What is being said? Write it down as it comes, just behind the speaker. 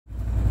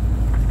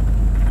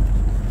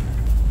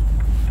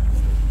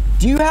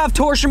Do you have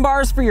torsion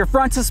bars for your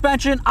front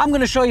suspension? I'm going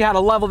to show you how to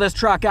level this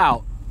truck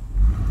out.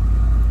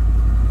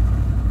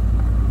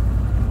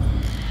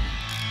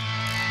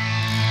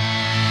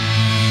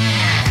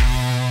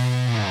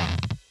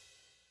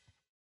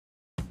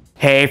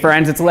 Hey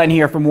friends, it's Len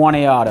here from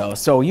 1A Auto.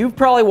 So you've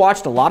probably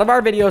watched a lot of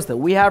our videos that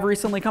we have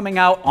recently coming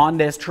out on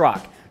this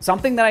truck.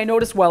 Something that I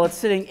noticed while it's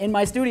sitting in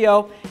my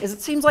studio is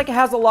it seems like it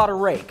has a lot of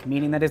rake,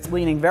 meaning that it's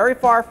leaning very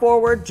far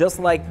forward, just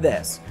like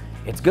this.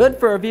 It's good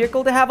for a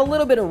vehicle to have a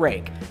little bit of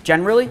rake.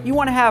 Generally, you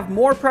want to have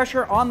more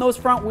pressure on those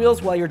front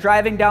wheels while you're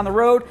driving down the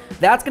road.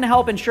 That's going to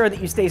help ensure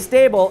that you stay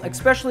stable,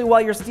 especially while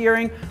you're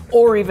steering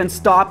or even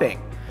stopping.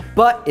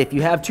 But if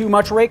you have too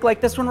much rake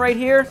like this one right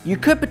here, you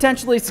could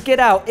potentially skid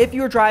out if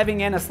you're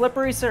driving in a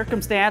slippery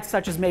circumstance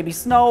such as maybe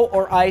snow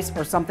or ice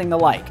or something the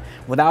like.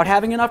 Without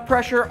having enough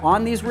pressure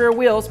on these rear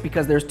wheels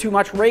because there's too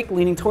much rake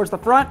leaning towards the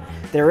front,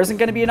 there isn't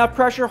going to be enough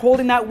pressure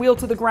holding that wheel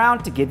to the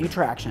ground to give you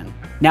traction.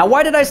 Now,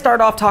 why did I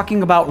start off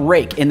talking about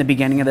rake in the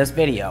beginning of this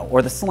video,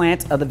 or the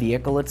slant of the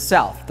vehicle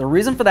itself? The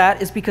reason for that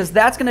is because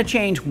that's going to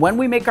change when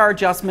we make our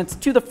adjustments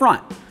to the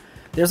front.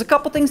 There's a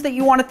couple things that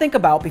you want to think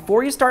about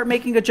before you start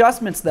making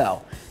adjustments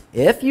though.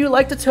 If you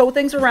like to tow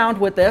things around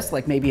with this,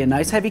 like maybe a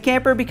nice heavy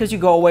camper because you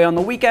go away on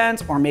the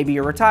weekends, or maybe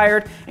you're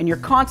retired and you're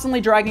constantly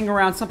dragging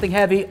around something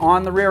heavy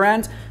on the rear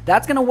end,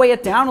 that's going to weigh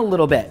it down a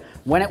little bit.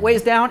 When it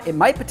weighs down, it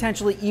might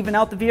potentially even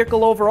out the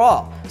vehicle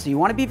overall. So you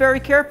want to be very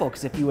careful,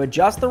 because if you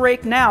adjust the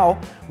rake now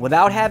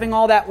without having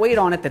all that weight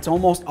on it that's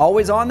almost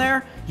always on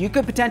there, you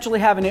could potentially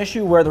have an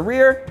issue where the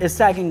rear is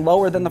sagging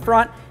lower than the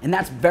front, and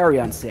that's very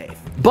unsafe.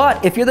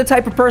 But if you're the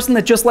type of person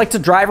that just likes to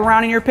drive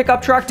around in your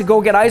pickup truck to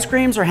go get ice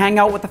creams or hang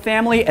out with the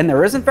family, and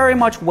there isn't very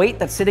much weight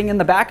that's sitting in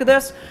the back of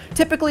this,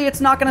 typically it's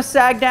not going to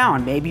sag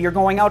down. Maybe you're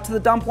going out to the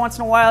dump once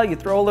in a while, you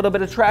throw a little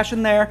bit of trash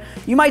in there,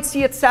 you might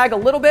see it sag a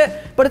little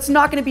bit, but it's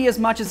not going to be as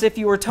much as if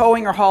you were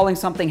towing or hauling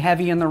something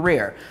heavy in the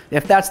rear.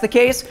 If that's the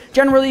case,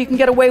 generally you can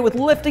get away with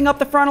lifting up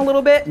the front a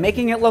little bit,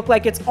 making it look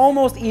like it's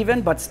almost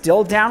even, but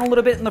still down a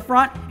little bit in the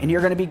front, and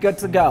you're going to be good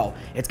to go.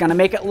 It's going to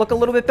make it look a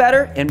little bit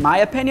better, in my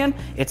opinion.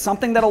 It's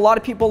something that a lot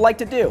of people like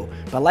to do.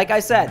 But like I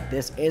said,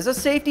 this is a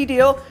safety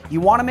deal.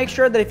 You want to make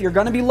sure that if you're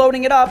going to be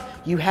loading it up,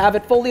 you have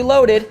it fully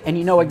loaded and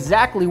you know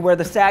exactly where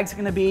the sag's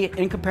going to be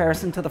in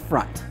comparison to the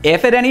front.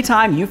 If at any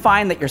time you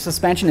find that your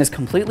suspension is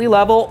completely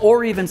level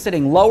or even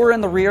sitting lower in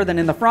the rear than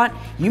in the front,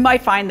 you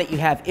might find that you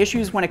have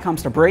issues when it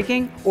comes to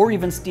braking or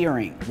even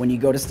steering. When you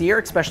go to steer,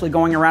 especially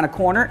going around a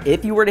corner,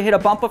 if you were to hit a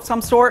bump of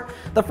some sort,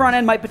 the front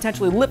end might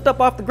potentially lift up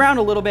off the ground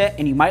a little bit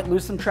and you might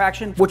lose some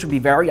traction, which would be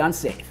very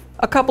unsafe.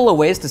 A couple of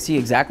ways to see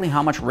exactly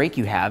how much rake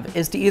you have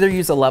is to either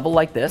use a level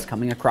like this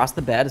coming across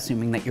the bed,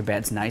 assuming that your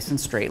bed's nice and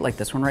straight like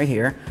this one right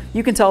here.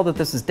 You can tell that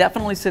this is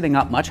definitely sitting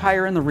up much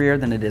higher in the rear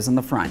than it is in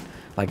the front.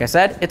 Like I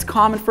said, it's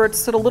common for it to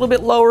sit a little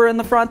bit lower in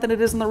the front than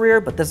it is in the rear,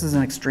 but this is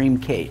an extreme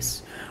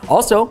case.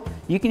 Also,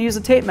 you can use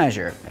a tape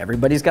measure.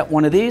 Everybody's got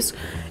one of these.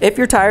 If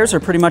your tires are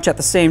pretty much at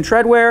the same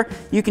tread wear,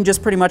 you can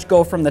just pretty much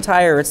go from the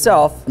tire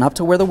itself and up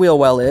to where the wheel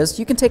well is.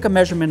 You can take a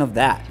measurement of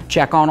that.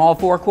 Check on all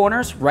four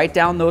corners, write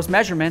down those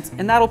measurements,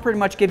 and that'll pretty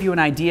much give you an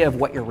idea of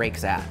what your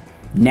rake's at.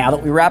 Now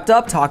that we wrapped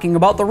up talking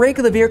about the rake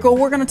of the vehicle,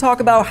 we're going to talk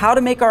about how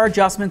to make our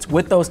adjustments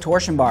with those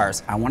torsion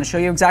bars. I want to show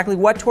you exactly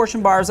what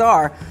torsion bars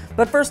are,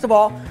 but first of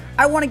all,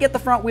 I want to get the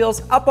front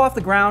wheels up off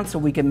the ground so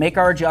we can make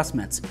our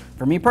adjustments.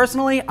 For me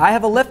personally, I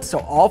have a lift, so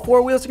all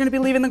four wheels are going to be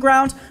leaving the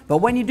ground, but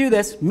when you do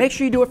this, make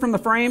sure you do it from the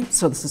frame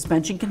so the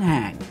suspension can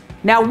hang.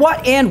 Now,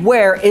 what and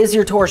where is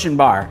your torsion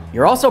bar?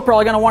 You're also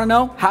probably going to want to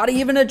know how to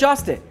even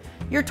adjust it.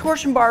 Your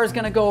torsion bar is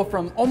going to go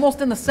from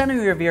almost in the center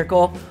of your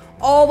vehicle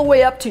all the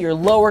way up to your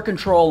lower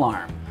control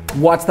arm.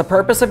 What's the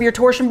purpose of your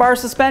torsion bar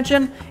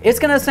suspension? It's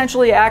going to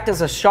essentially act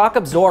as a shock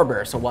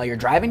absorber. So while you're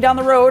driving down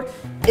the road,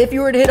 if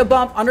you were to hit a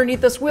bump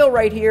underneath this wheel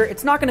right here,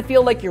 it's not going to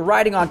feel like you're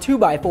riding on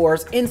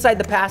 2x4s inside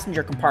the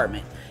passenger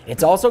compartment.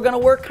 It's also going to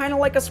work kind of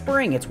like a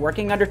spring. It's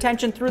working under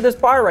tension through this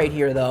bar right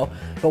here though.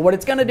 But what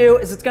it's going to do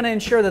is it's going to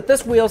ensure that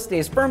this wheel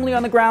stays firmly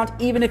on the ground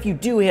even if you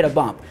do hit a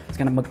bump. It's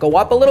going to go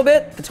up a little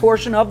bit. The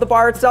torsion of the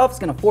bar itself is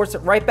going to force it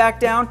right back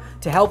down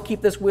to help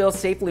keep this wheel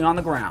safely on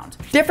the ground.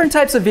 Different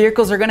types of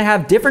vehicles are going to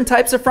have different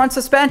types of front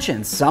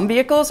suspensions. Some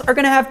vehicles are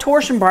going to have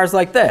torsion bars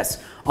like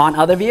this. On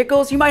other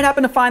vehicles, you might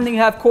happen to find that you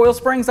have coil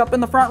springs up in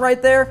the front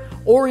right there,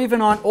 or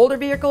even on older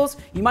vehicles,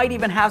 you might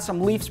even have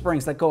some leaf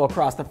springs that go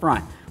across the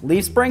front.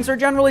 Leaf springs are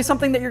generally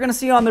something that you're going to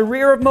see on the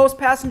rear of most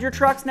passenger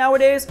trucks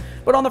nowadays,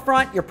 but on the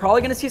front, you're probably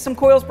going to see some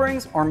coil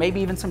springs or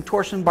maybe even some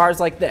torsion bars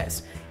like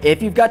this.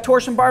 If you've got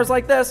torsion bars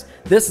like this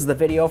is the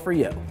video for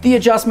you. The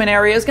adjustment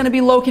area is going to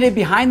be located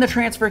behind the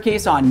transfer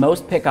case on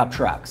most pickup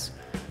trucks.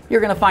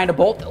 You're going to find a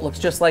bolt that looks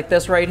just like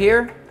this right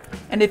here.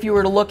 And if you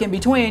were to look in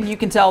between, you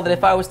can tell that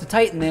if I was to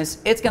tighten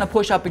this, it's going to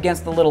push up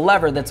against the little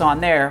lever that's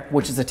on there,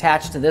 which is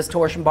attached to this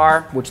torsion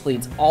bar, which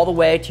leads all the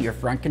way to your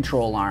front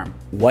control arm.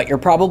 What you're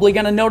probably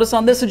going to notice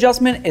on this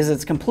adjustment is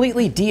it's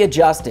completely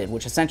de-adjusted,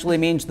 which essentially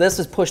means this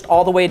is pushed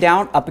all the way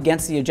down up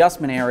against the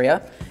adjustment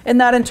area,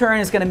 and that in turn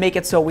is going to make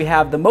it so we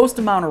have the most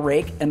amount of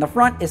rake and the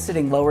front is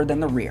sitting lower than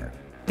the rear.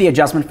 The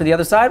adjustment for the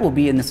other side will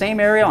be in the same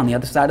area on the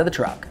other side of the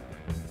truck.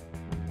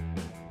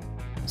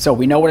 So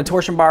we know what a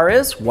torsion bar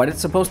is, what it's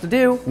supposed to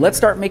do. Let's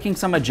start making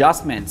some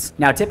adjustments.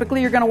 Now,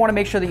 typically you're gonna wanna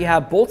make sure that you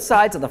have both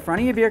sides of the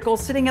front of your vehicle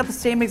sitting at the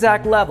same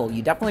exact level.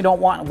 You definitely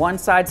don't want one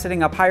side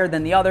sitting up higher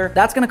than the other.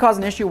 That's gonna cause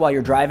an issue while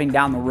you're driving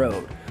down the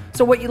road.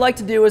 So what you like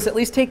to do is at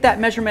least take that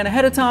measurement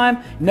ahead of time,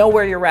 know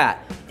where you're at.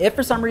 If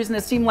for some reason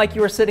it seemed like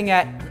you were sitting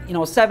at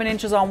 7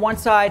 inches on one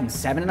side and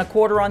 7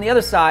 1/4 on the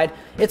other side,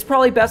 it's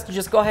probably best to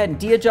just go ahead and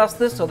de-adjust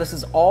this so this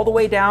is all the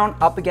way down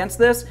up against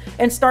this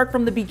and start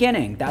from the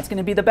beginning. That's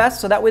gonna be the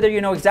best, so that way there you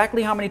know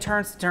exactly how many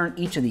turns to turn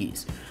each of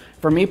these.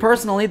 For me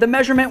personally, the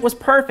measurement was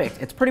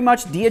perfect. It's pretty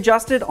much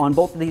de-adjusted on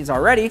both of these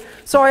already,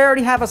 so I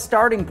already have a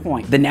starting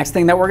point. The next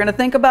thing that we're gonna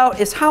think about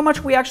is how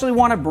much we actually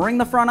wanna bring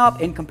the front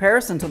up in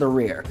comparison to the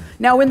rear.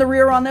 Now in the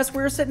rear on this,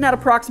 we were sitting at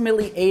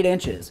approximately 8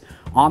 inches.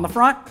 On the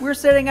front, we're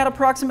sitting at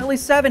approximately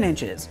 7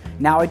 inches.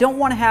 Now I don't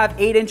wanna have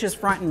 8 inches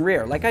front and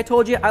rear. Like I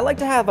told you, I like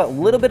to have a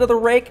little bit of the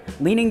rake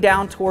leaning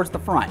down towards the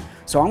front.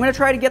 So I'm gonna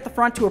try to get the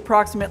front to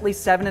approximately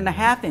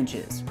 7.5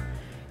 inches.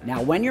 Now,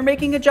 when you're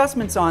making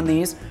adjustments on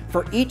these,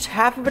 for each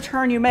half of a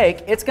turn you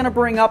make, it's gonna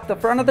bring up the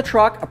front of the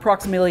truck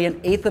approximately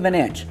 1/8 of an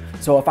inch.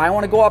 So if I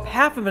wanna go up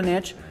 1/2 of an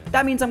inch,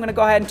 that means I'm gonna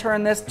go ahead and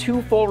turn this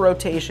 2 full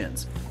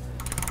rotations.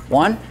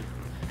 1,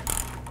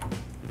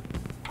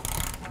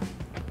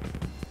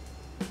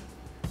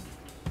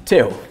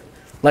 2.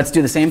 Let's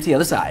do the same to the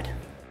other side.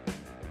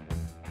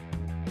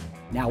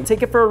 Now we'll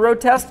take it for a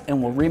road test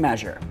and we'll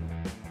remeasure.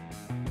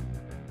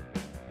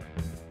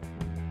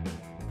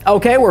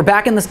 Okay, we're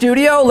back in the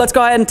studio. Let's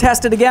go ahead and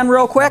test it again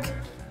real quick.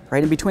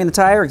 Right in between the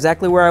tire,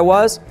 exactly where I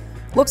was.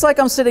 Looks like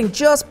I'm sitting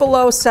just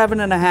below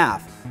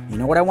 7.5. You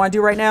know what I want to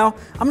do right now?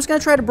 I'm just going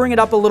to try to bring it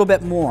up a little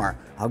bit more.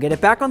 I'll get it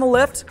back on the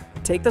lift,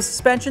 take the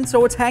suspension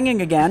so it's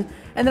hanging again,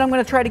 and then I'm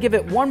going to try to give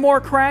it one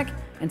more crank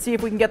and see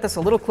if we can get this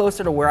a little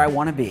closer to where I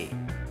want to be.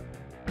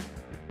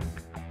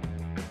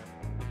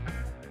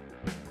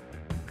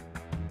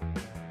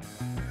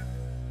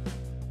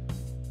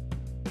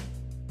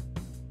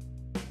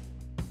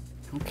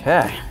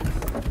 Okay,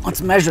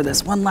 let's measure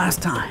this one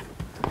last time.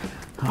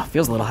 Oh, it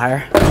feels a little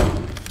higher.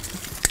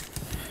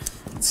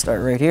 Let's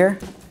start right here.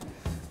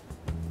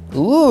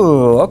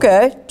 Ooh,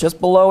 okay, just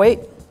below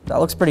 8. That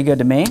looks pretty good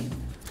to me.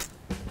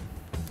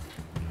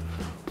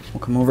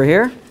 We'll come over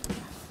here.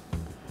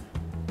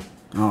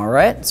 All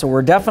right, so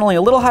we're definitely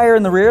a little higher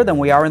in the rear than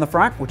we are in the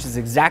front, which is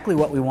exactly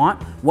what we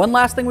want. One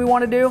last thing we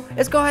want to do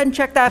is go ahead and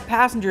check that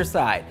passenger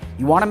side.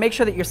 You want to make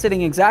sure that you're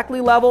sitting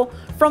exactly level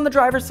from the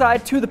driver's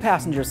side to the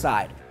passenger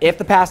side. If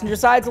the passenger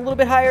side's a little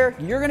bit higher,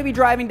 you're going to be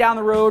driving down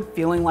the road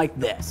feeling like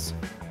this.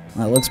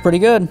 That looks pretty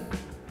good.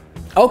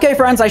 Okay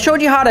friends, I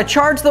showed you how to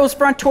charge those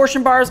front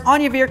torsion bars on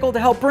your vehicle to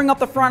help bring up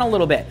the front a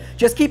little bit.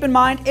 Just keep in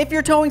mind, if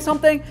you're towing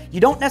something, you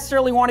don't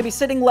necessarily want to be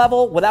sitting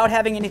level without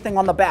having anything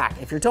on the back.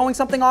 If you're towing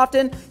something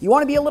often, you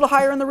want to be a little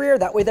higher in the rear.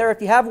 That way there,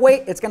 if you have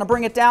weight, it's going to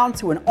bring it down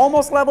to an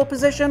almost level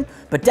position,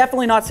 but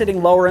definitely not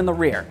sitting lower in the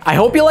rear. I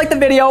hope you liked the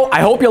video. I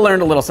hope you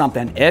learned a little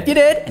something. If you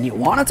did, and you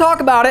want to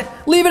talk about it,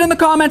 leave it in the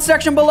comments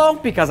section below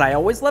because I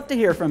always love to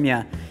hear from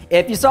you.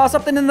 If you saw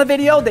something in the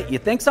video that you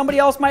think somebody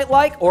else might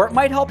like or it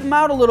might help them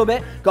out a little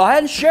bit, go ahead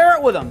and share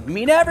it with them. You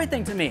mean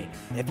everything to me.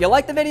 If you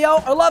like the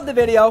video or love the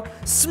video,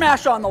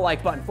 smash on the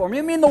like button for me.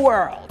 You mean the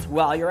world.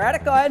 While you're at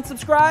it, go ahead and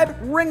subscribe,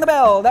 ring the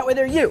bell. That way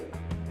there you,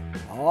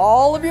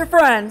 all of your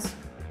friends,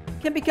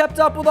 can be kept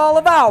up with all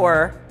of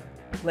our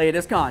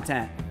latest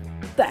content.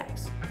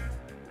 Thanks.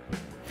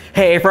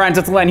 Hey friends,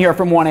 it's Len here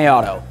from 1A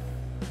Auto.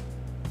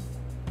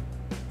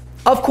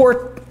 Of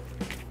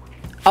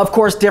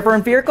course,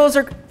 different vehicles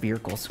are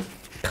vehicles.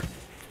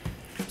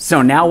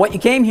 So now what you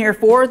came here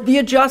for, the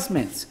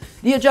adjustments.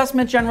 The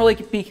adjustments generally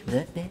can be,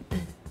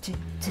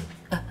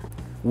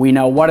 we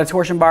know what a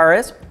torsion bar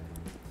is,